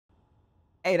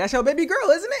Hey, that's your baby girl,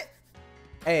 isn't it?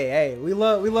 Hey, we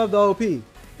love the OP.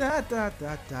 Da, da,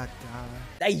 da, da, da.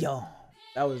 Damn.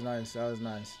 That was nice. That was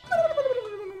nice.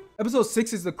 Episode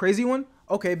 6 is the crazy one?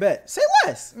 Okay, bet. Say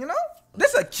less, you know?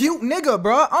 This a cute nigga,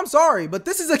 bro. I'm sorry, but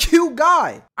this is a cute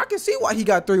guy. I can see why he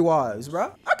got 3 wives, bro.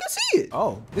 I can see it.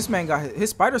 Oh, this man got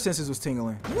his spider senses was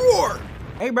tingling. Roar.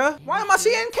 Hey, bro, why am I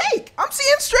seeing cake? I'm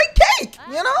seeing straight cake,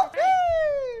 you know?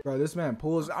 Bro, this man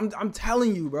pulls. I'm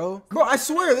telling you, bro. Bro, I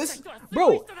swear this.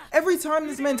 Bro, every time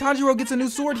this man Tanjiro gets a new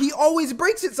sword, he always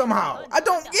breaks it somehow. I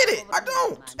don't get it. I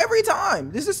don't. Every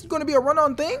time. Is this going to be a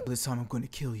run-on thing? This time I'm going to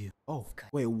kill you. Oh,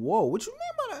 wait, whoa. What you mean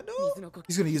by that, dude?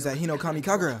 He's going to use that Hino Kami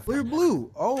Kagura. Clear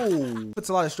blue. Oh, puts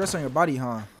a lot of stress on your body,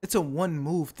 huh? It's a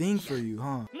one-move thing for you,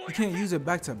 huh? You can't use it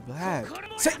back to back.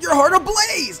 Set your heart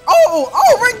ablaze. Oh,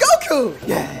 Rengoku.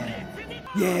 Yeah.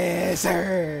 Yes,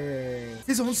 sir.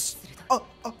 His own.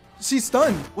 She's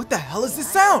stunned. What the hell is this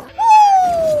sound? Woo!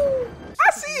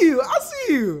 I see you. I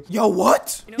see you. Yo,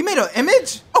 what? You made an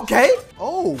image? Okay.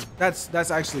 Oh, that's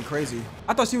actually crazy.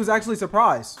 I thought she was actually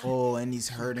surprised. Oh, and he's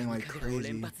hurting like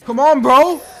crazy. Come on,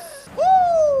 bro.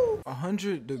 Woo!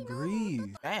 100 degrees.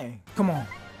 Dang. Come on.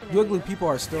 You ugly people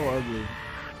are still ugly.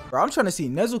 Bro, I'm trying to see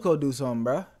Nezuko do something,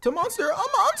 bro. To monster, a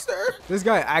monster. This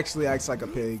guy actually acts like a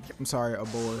pig. I'm sorry, a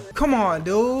boy. Come on,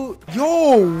 dude.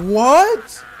 Yo,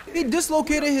 what? He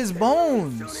dislocated his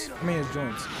bones. I mean, his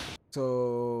joints.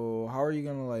 So how are you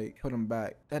gonna like put him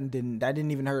back? That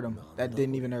didn't even hurt him. That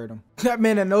didn't even hurt him. That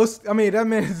man that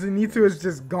Zenitsu is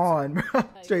just gone, bro.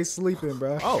 Straight sleeping,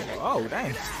 bro. Oh,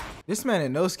 dang. This man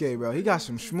in Inosuke, bro, he got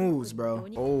some schmooze, bro.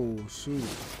 Oh, shoot.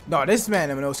 No, this man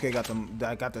in Inosuke got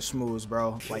the schmooze,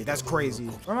 bro. Like, that's crazy.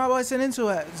 Where my boy Zenitsu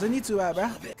at,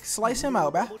 bro? Slice him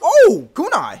out, bro. Oh,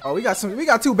 kunai. Oh, we got 2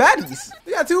 baddies.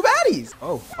 We got 2 baddies.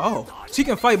 Oh. She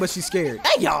can fight, but she's scared.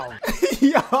 Hey, y'all.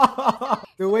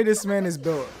 The way this man is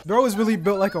built. Bro is really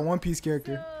built like a One Piece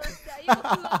character.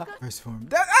 First form.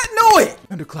 I know it.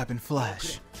 Thunderclap and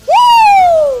flash.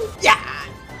 Woo! Yeah.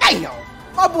 Damn.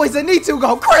 My boy Zenitsu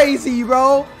go crazy,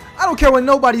 bro. I don't care what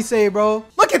nobody say, bro.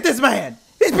 Look at this man.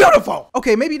 He's beautiful.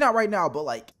 Okay, maybe not right now, but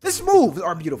like, his moves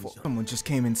are beautiful. Someone just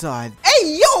came inside.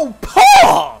 Hey, yo,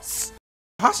 pause.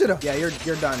 Hashira. Yeah, you're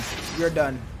done.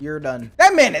 You're done.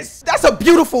 That man that's a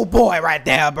beautiful boy right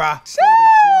there, bro.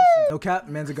 No cap,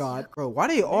 man's a god. Bro, why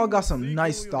they all got some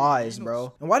nice thighs,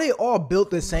 bro? And why they all built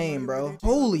the same, bro?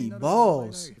 Holy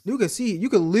balls. You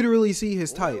could literally see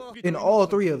his type in all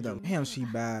 3 of them. Damn, she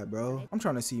bad, bro. I'm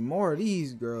trying to see more of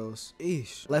these girls.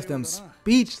 Eesh. Left them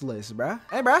speechless, bro.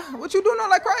 Hey, bro, what you doing all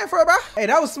that crying for, bro? Hey,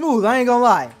 that was smooth. I ain't gonna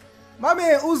lie. My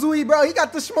man Uzui, bro, he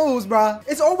got the schmooze, bro.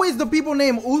 It's always the people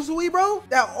named Uzui, bro,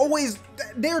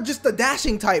 they're just the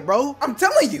dashing type, bro. I'm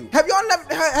telling you. Have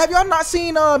y'all not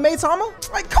seen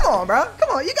𝕄𝕤𝕚𝕚? Like, come on, bro. Come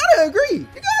on, you gotta agree.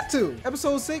 You got to.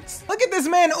 Episode 6. Look at this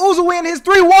man Uzui and his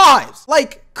 3 wives.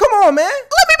 Like, come on, man.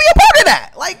 Let me be a part of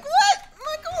that. Like, what?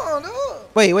 Like, come on,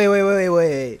 dude.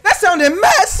 Wait. That sounded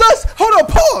mad sus. Hold on,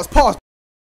 pause.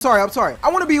 I'm sorry. I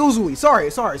want to be Uzui.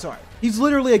 Sorry. He's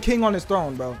literally a king on his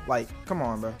throne, bro. Like, come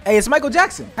on, bro. Hey, it's Michael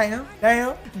Jackson. Damn.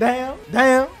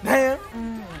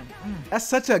 That's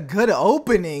such a good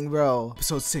opening, bro.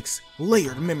 Episode 6,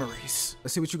 layered memories.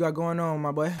 Let's see what you got going on,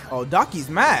 my boy. Oh, Daki's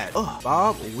mad. Ugh.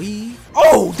 Bob, weave.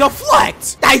 Oh,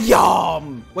 deflect.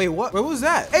 Damn. Wait, what? What was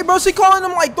that? Hey, bro, she calling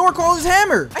him like Thor calls his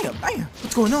hammer. Damn.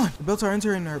 What's going on? The belts are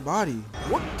entering her body.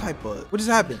 What just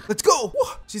happened? Let's go.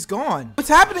 She's gone. What's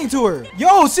happening to her?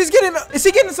 Yo, is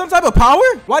she getting some type of power?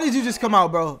 Why did you just come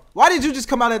out, bro? Why did you just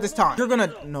come out at this time?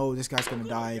 No, this guy's gonna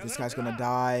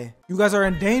die. You guys are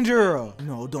in danger.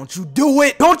 No, don't you do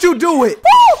it.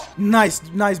 Woo! Nice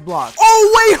block.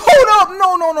 Oh, wait, hold up.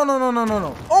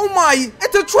 No. Oh my,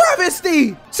 it's a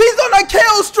travesty. She's on a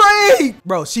kill streak.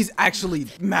 Bro, she's actually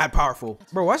mad powerful.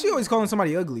 Bro, why is she always calling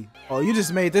somebody ugly? Oh, you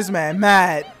just made this man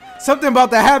mad. Something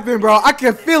about to happen, bro. I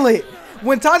can feel it.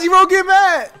 When Tanjiro get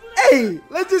mad, hey,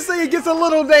 let's just say it gets a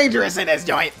little dangerous in this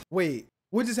joint. Wait,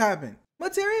 what just happened?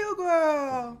 Material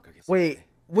girl. Wait,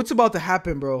 what's about to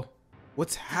happen, bro?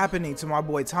 What's happening to my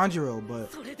boy Tanjiro?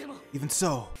 But even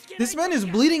so, this man is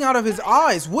bleeding out of his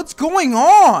eyes. What's going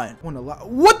on?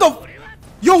 What the?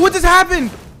 Yo, what just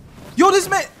happened? Yo, this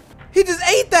man, he just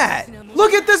ate that.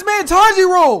 Look at this man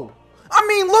Tanjiro. I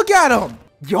mean, look at him.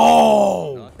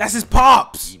 Yo, that's his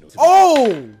pops.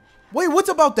 Oh, wait, what's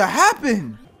about to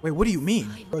happen? Wait, what do you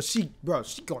mean? Bro, she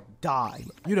gonna die.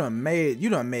 You done made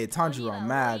Tanjiro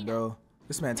mad, bro.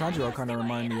 This man Tanjiro kind of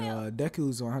remind me of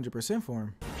Deku's 100%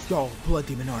 form. Yo, Blood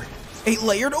Demon Art. 8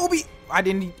 layered Obi. I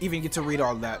didn't even get to read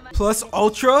all that. Plus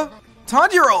Ultra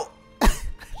Tanjiro.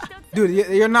 Dude,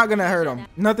 you're not gonna hurt him.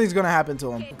 Nothing's gonna happen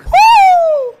to him.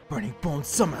 Woo! Burning bone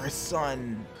summer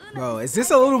sun. Bro, is this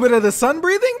a little bit of the sun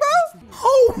breathing, bro?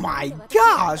 Oh my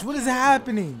gosh, what is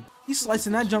happening? He's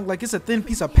slicing that junk like it's a thin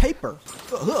piece of paper.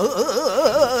 Oh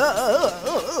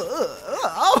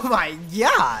my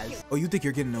gosh. Oh, you think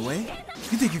you're getting away?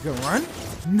 You think you can run?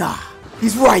 Nah,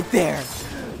 he's right there.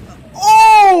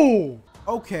 Oh!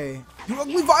 Okay, you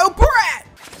ugly vile brat!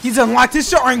 He's unlocked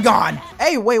his Sharingan.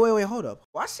 Hey, wait, hold up.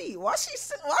 Why she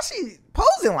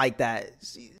posing like that?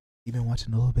 You been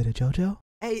watching a little bit of JoJo?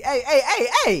 Hey!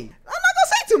 I'm not gonna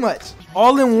say too much.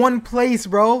 All in one place,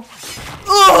 bro.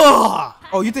 Ugh!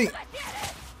 Oh, you think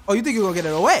you're gonna get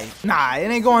it away? Nah, it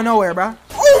ain't going nowhere, bro.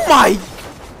 Oh my!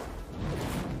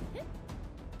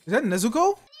 Is that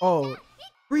Nezuko? Oh,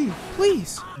 breathe,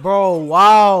 please. Bro,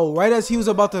 wow. Right as he was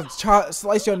about to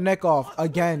slice your neck off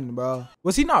again, bro.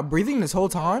 Was he not breathing this whole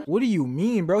time? What do you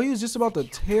mean, bro? He was just about to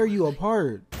tear you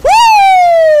apart.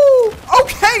 Woo!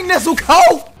 Okay,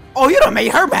 Nezuko! Oh, you done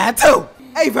made her mad too.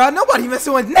 Hey, bro, nobody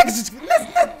messing with Nezuko.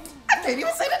 I can't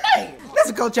even say the name.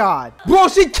 Nezuko Chan. Bro,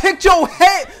 she kicked your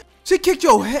head. She kicked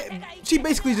your head. She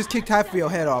basically just kicked half of your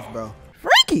head off, bro.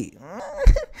 Freaky.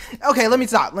 Okay, let me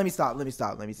stop.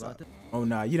 Oh,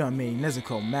 nah, you done made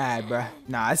Nezuko mad, bruh.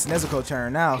 Nah, it's Nezuko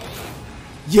turn now.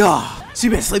 Yeah, she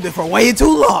been sleeping for way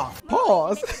too long.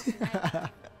 Pause.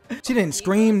 She didn't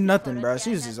scream nothing, bro. She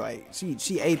was just like,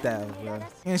 she ate that, bro.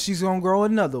 And she's gonna grow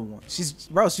another one. She's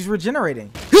regenerating.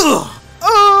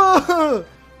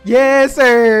 Yes,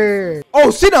 sir. Oh,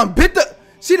 she done bit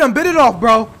it off,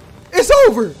 bro. It's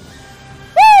over.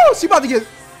 Woo! She about to get.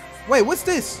 Wait, what's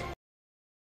this?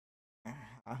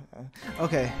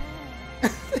 Okay.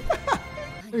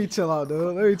 Let me chill out,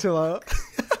 dude. Let me chill out.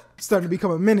 Starting to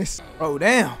become a menace. Oh,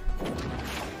 damn.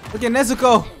 Look at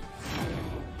Nezuko.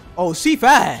 Oh, she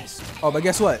fast. Oh, but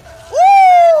guess what?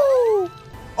 Woo!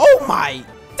 Oh my.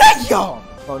 Damn.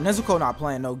 Bro, Nezuko not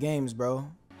playing no games, bro.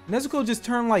 Nezuko just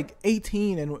turned like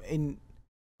 18 and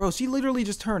bro, she literally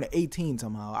just turned 18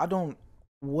 somehow.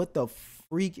 What the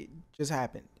freak just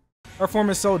happened? Her form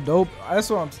is so dope. That's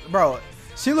what bro.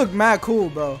 She looked mad cool,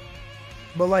 bro.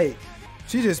 But like,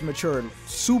 she just matured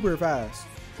super fast.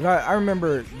 I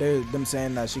remember them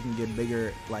saying that she can get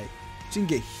bigger, like she can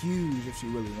get huge if she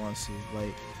really wants to.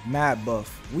 Like mad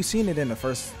buff. We seen it in the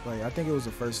first, like I think it was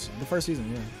the first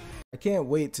season. Yeah. I can't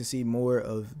wait to see more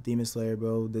of Demon Slayer,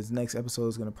 bro. This next episode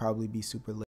is gonna probably be super lit.